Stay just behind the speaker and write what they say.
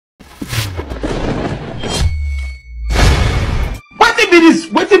be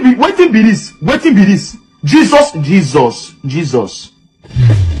this? Waiting be this? Waiting be this? Jesus.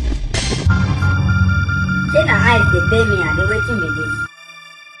 Say the eyes they pay me and they waiting me this.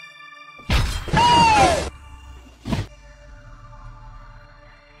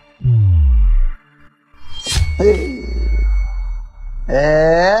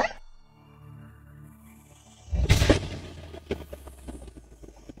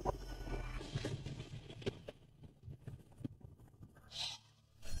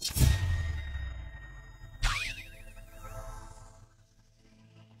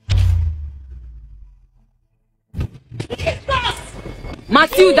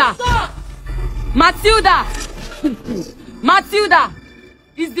 Matilda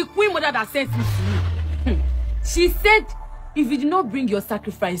is the queen mother that sent me to you. She said if you do not bring your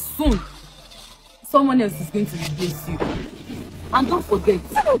sacrifice soon, someone else is going to replace you. And don't forget,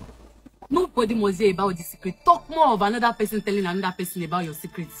 nobody must hear about the secret. Talk more of another person telling another person about your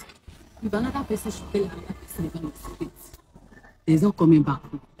secrets. If another person should tell another person about your secrets, there's no coming back.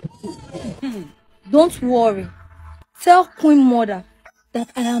 Don't worry. Tell Queen Mother that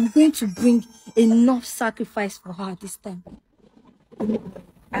I am going to bring enough sacrifice for her this time.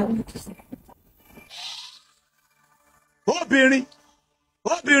 I want to say. Obìnrin.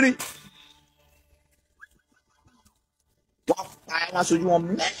 Wọ́n fa ẹran sójú wọn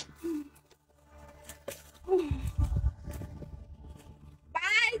mẹ́.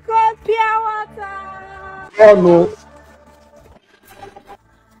 Buy cold pure water. Oh no.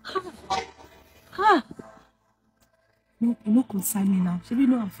 No, you no concern me now. She will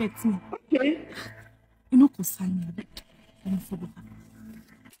not affect me. Okay. You no concern me. Let me forget that.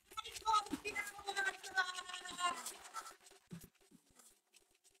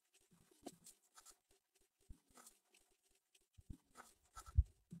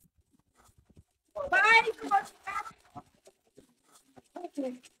 Bye.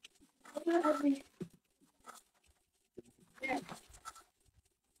 Okay. Yeah.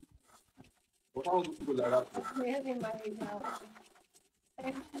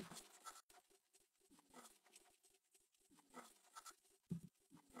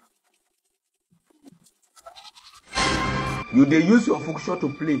 You dey use your function to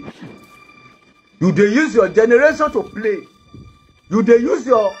play. You dey use your generation to play. You dey use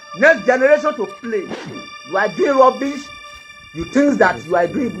your next generation to play. You are doing rubbish. You think that you are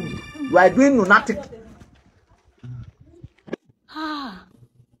doing good. You are doing lunatic.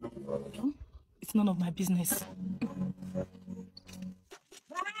 It's none of my business.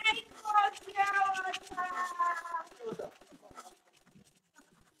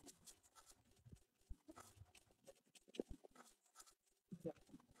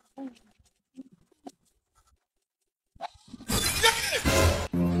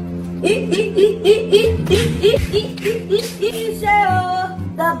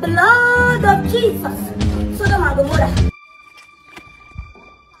 The blood of Jesus. Sodom and Gomorrah.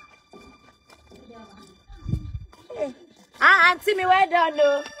 Auntie me well done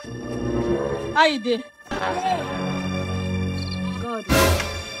though. How you dey? God.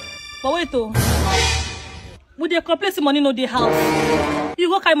 But wait oh. We dey complain say money no dey house. You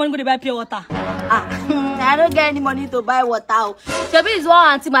go carry money go dey buy pure water. I don't get any money to buy water. Shebi is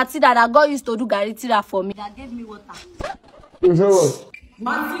one Auntie Matilda that God used to do garitira for me. That gave me water. You say what?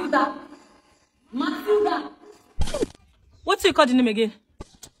 Matilda. What do you call the name again?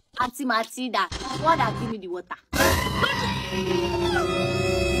 Auntie Matilda. The one that gave me the water.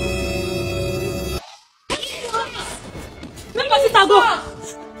 Where my sister go?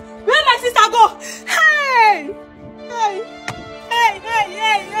 Where my sister go? Hey!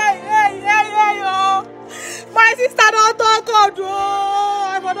 Oh! My sister don't talk out. Oh,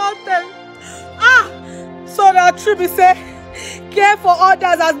 I will not tell. So the truth is say, care for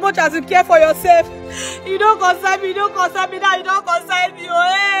others as much as you care for yourself. You don't concern me now. You don't concern me.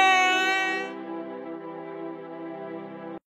 Oh,